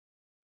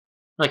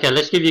Okay,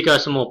 let's give you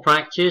guys some more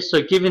practice.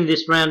 So given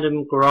this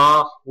random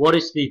graph, what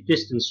is the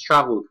distance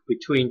traveled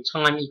between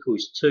time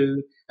equals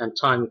 2 and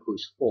time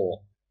equals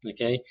 4?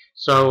 Okay,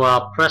 so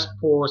press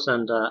pause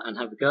and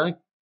have a go.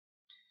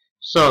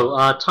 So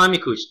time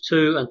equals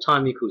 2 and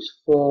time equals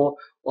 4.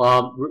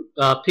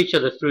 Picture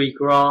the three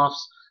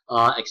graphs: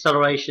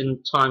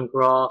 acceleration time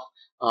graph,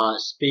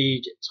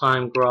 speed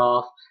time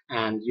graph,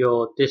 and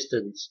your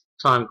distance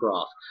time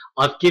graph.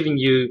 I've given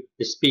you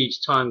the speed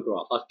time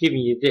graph. I've given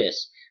you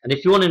this, and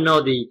if you want to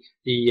know the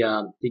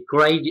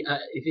grade,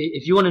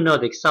 if you want to know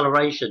the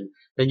acceleration,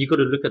 then you've got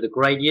to look at the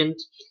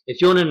gradient.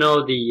 If you want to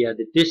know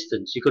the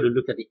distance, you've got to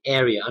look at the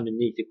area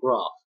underneath the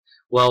graph.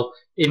 Well,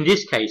 in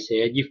this case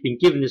here, you've been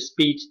given the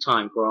speed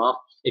time graph.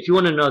 If you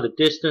want to know the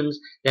distance,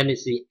 then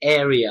it's the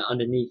area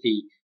underneath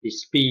the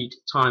speed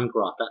time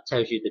graph that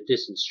tells you the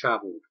distance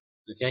traveled.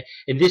 Okay.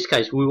 In this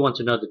case, we want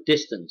to know the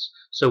distance.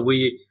 So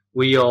we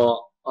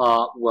got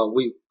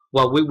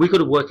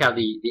to work out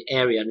the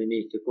area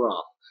underneath the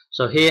graph.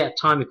 So here,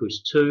 time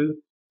equals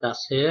 2.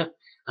 That's here,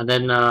 and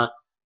then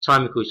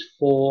time equals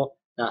 4.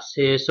 That's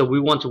here. So we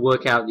want to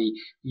work out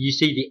you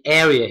see the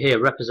area here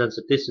represents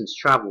the distance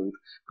traveled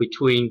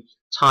between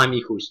time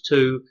equals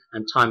 2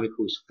 and time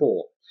equals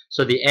 4.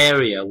 So the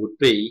area would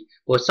be,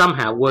 well,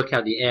 somehow work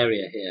out the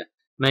area here.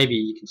 Maybe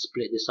you can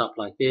split this up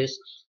like this.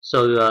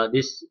 So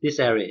this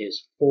area here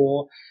is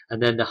 4, and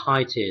then the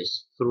height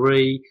is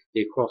 3,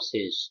 the across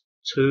is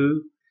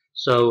 2.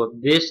 So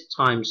this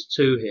times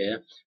 2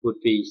 here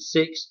would be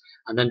 6,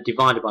 and then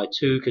divided by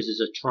 2 because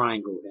there's a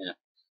triangle here.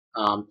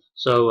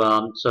 So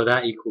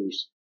that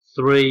equals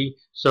 3.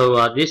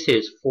 So this here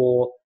is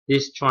 4.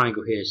 This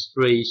triangle here is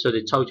 3. So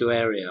the total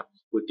area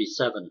would be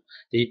 7.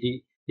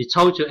 The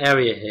total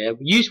area here,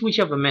 use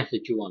whichever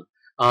method you want.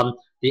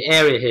 The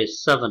area here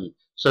is 7.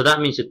 So that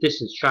means the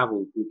distance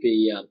traveled would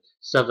be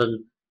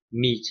 7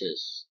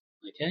 meters.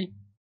 Okay.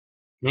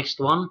 Next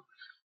one.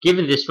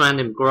 Given this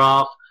random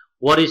graph,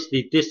 what is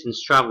the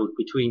distance traveled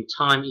between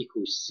time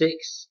equals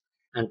 6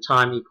 and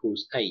time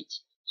equals 8?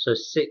 So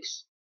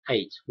 6,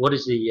 8. What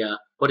is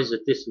the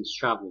distance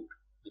traveled?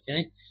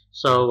 Okay.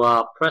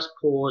 So press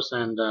pause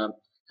and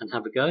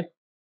have a go.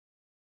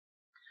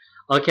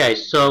 Okay.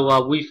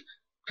 So we've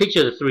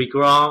pictured the three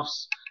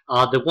graphs.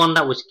 The one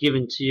that was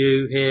given to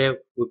you here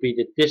would be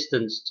the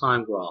distance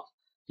time graph.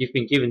 You've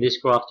been given this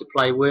graph to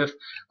play with.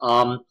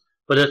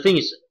 But the thing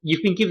is,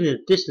 you've been given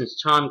the distance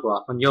time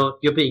graph, and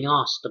you're being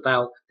asked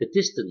about the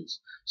distance.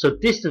 So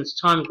distance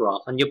time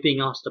graph, and you're being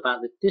asked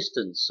about the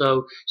distance.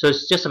 So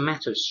it's just a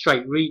matter of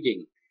straight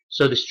reading.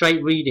 So the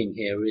straight reading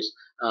here is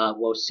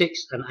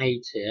 6 and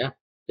 8 here,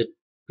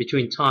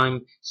 between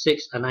time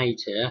 6 and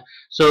 8 here.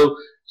 So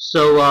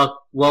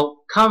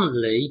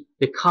currently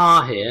the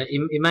car here.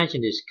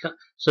 Imagine this.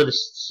 So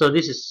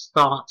this is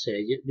start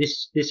here.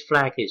 This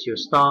flag is your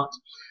start.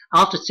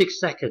 After 6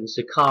 seconds,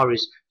 the car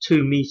is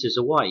 2 meters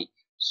away.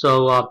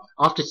 So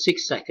after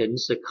 6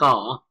 seconds, the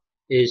car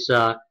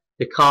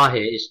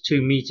here is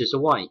 2 meters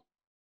away.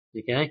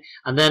 Okay,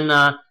 and then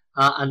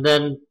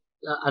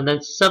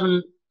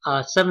 7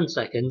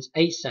 seconds,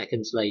 8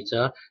 seconds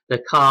later, the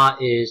car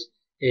is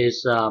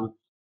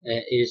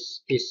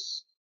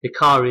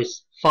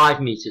 5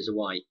 meters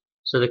away.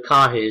 So the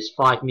car here is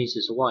 5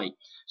 meters away.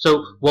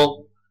 So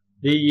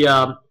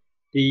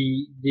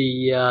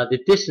the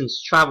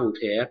distance traveled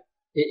here,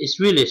 it's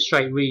really a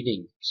straight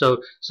reading.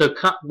 So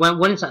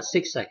when it's at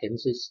 6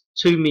 seconds, it's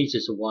 2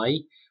 meters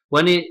away.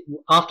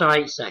 After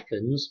 8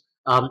 seconds,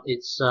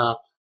 it's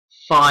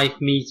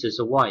 5 meters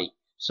away.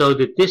 So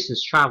the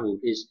distance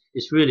traveled is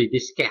really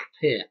this gap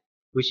here,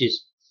 which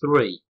is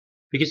 3.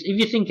 Because if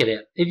you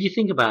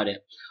think about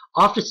it,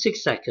 after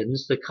 6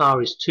 seconds, the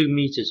car is 2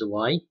 meters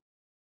away.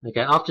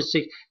 Okay, after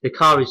 6, the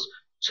car is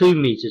 2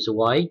 meters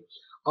away.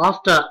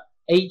 After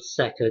 8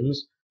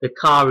 seconds, the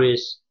car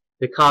is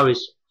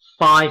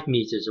 5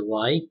 meters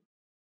away.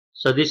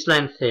 So this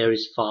length here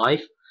is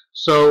 5.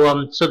 So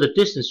the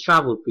distance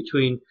traveled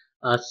between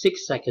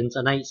 6 seconds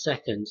and 8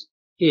 seconds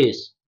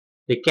is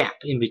the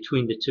gap in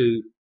between the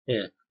two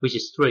here, which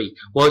is 3.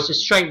 Well, it's a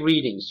straight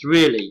reading.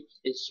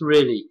 It's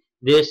really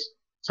this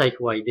take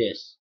away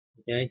this.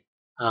 Okay,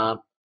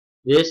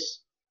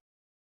 this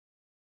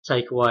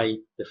take away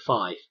the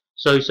 5.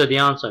 So the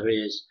answer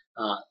is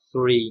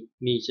 3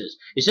 meters.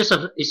 It's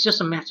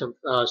just a matter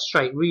of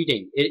straight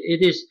reading.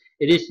 It is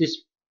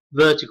this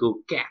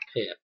vertical gap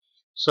here.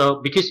 So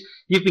because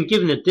you've been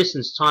given a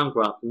distance time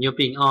graph and you're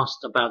being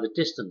asked about the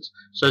distance,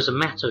 so it's a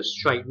matter of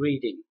straight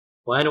reading.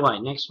 Well, anyway,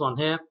 next one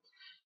here.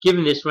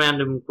 Given this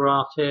random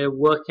graph here,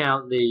 work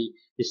out the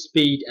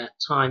speed at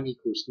time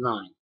equals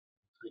 9.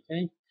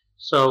 Okay.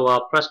 So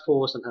press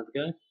pause and have a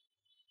go.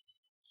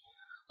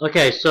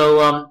 Okay,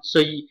 so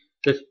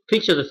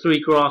picture the three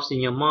graphs in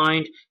your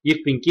mind.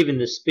 You've been given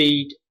the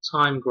speed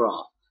time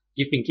graph.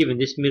 You've been given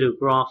this middle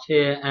graph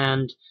here,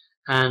 and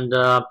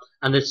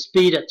the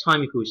speed at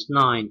time equals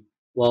 9.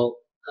 Well,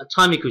 at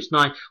time equals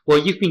 9. Well,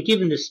 you've been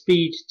given the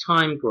speed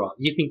time graph.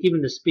 You've been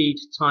given the speed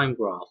time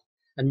graph,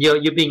 and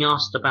you're being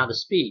asked about the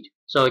speed.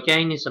 So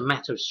again, it's a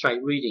matter of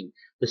straight reading.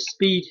 The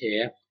speed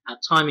here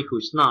at time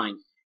equals 9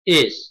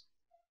 is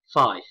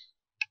 5.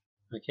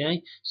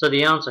 Okay, so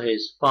the answer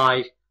is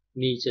 5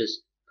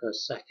 meters per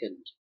second.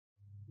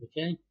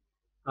 Okay,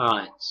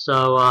 alright,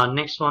 so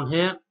next one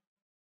here.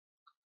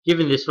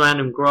 Given this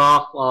random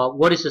graph,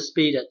 what is the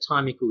speed at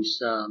time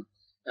equals 5?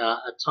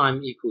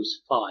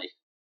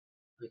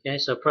 Okay,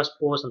 so press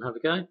pause and have a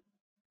go.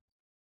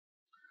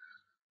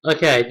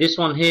 Okay, this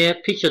one here,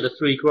 picture the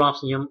three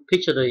graphs in your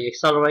picture: the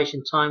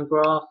acceleration time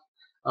graph,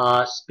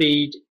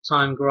 speed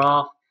time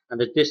graph,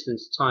 and the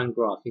distance time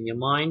graph in your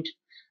mind.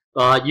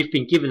 You've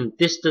been given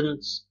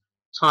distance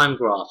time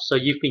graph, so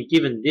you've been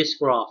given this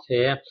graph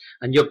here,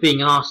 and you're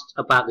being asked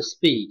about the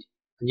speed,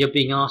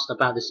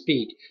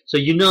 So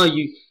you know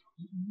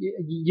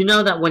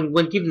that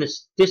when given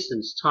this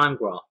distance time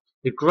graph,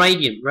 the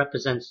gradient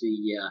represents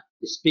the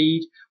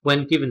speed.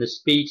 When given the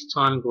speed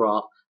time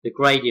graph, the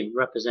gradient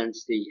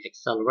represents the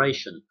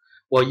acceleration.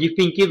 Well, you've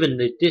been given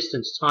the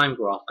distance time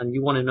graph and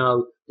you want to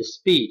know the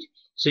speed.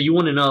 So you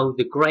want to know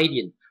the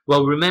gradient.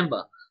 Well,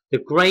 remember, the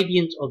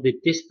gradient of the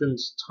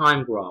distance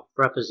time graph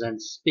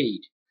represents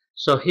speed.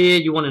 So here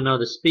you want to know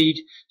the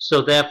speed.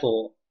 So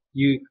therefore,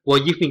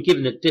 you've been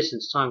given the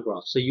distance time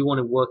graph. So you want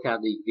to work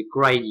out the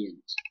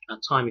gradient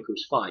at time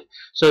equals 5.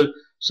 So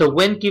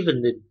when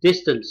given the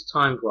distance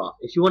time graph,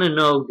 if you want to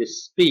know the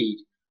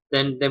speed,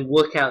 then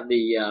work out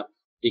the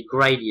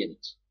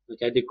gradient.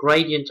 Okay, the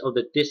gradient of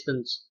the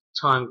distance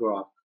time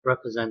graph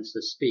represents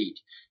the speed.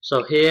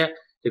 So here,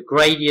 the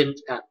gradient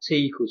at t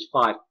equals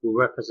 5 will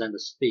represent the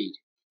speed.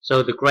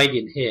 So the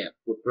gradient here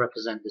would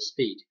represent the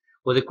speed.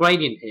 Well, the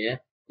gradient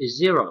here is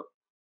 0.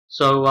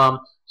 So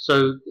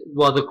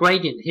the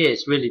gradient here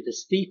is really the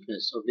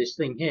steepness of this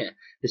thing here.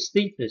 The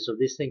steepness of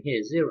this thing here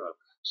is 0.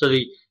 So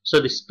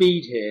the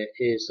speed here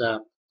is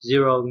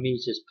 0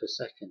 meters per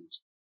second.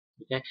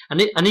 Okay,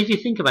 and if you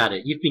think about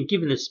it, you've been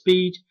given the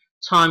speed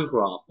time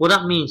graph. What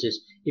that means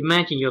is,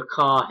 imagine your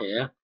car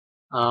here.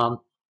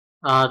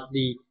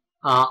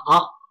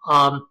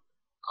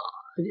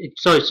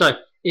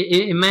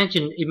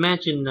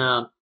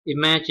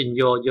 Imagine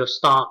your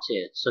start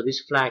here. So this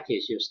flag here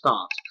is your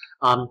start.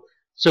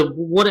 So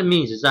what it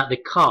means is that the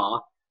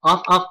car,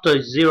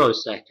 after 0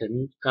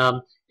 second,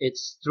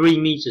 it's 3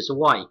 meters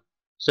away.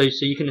 So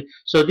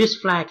this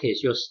flag here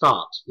is your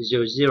start, is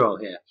your 0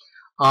 here.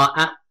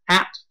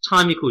 At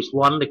time equals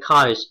 1, the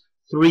car is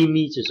 3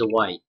 meters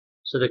away.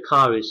 So the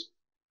car is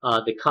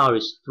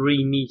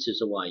 3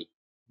 meters away.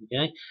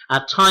 Okay.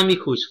 At time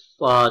equals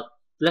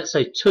let's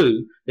say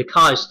 2, the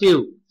car is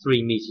still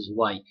 3 meters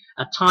away.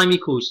 At time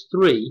equals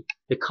 3,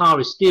 the car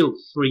is still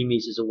 3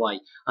 meters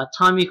away. At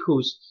time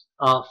equals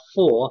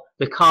 4,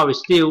 the car is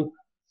still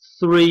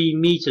 3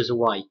 meters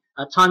away.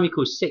 At time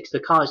equals 6,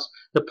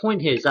 the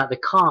point here is that the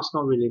car's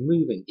not really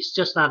moving. It's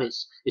just that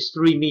it's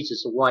 3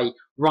 meters away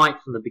right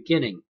from the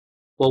beginning.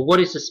 Well, what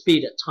is the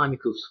speed at time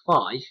equals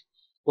 5?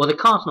 Well, the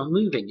car's not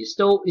moving. It's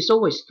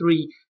always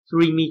 3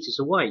 meters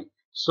away.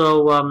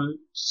 So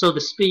the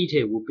speed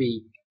here will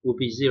be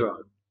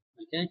 0.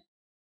 Okay.